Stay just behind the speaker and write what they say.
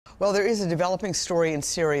Well, there is a developing story in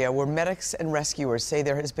Syria where medics and rescuers say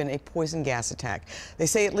there has been a poison gas attack. They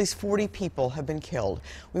say at least 40 people have been killed.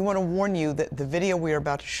 We want to warn you that the video we are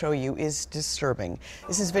about to show you is disturbing.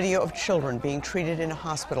 This is video of children being treated in a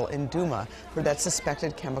hospital in Douma for that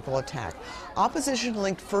suspected chemical attack.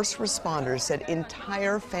 Opposition-linked first responders said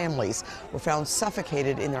entire families were found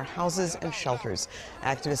suffocated in their houses and shelters.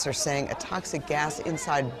 Activists are saying a toxic gas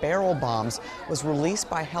inside barrel bombs was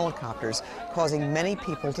released by helicopters, causing many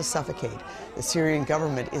people to suffocate. The Syrian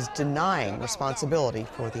government is denying responsibility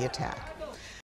for the attack.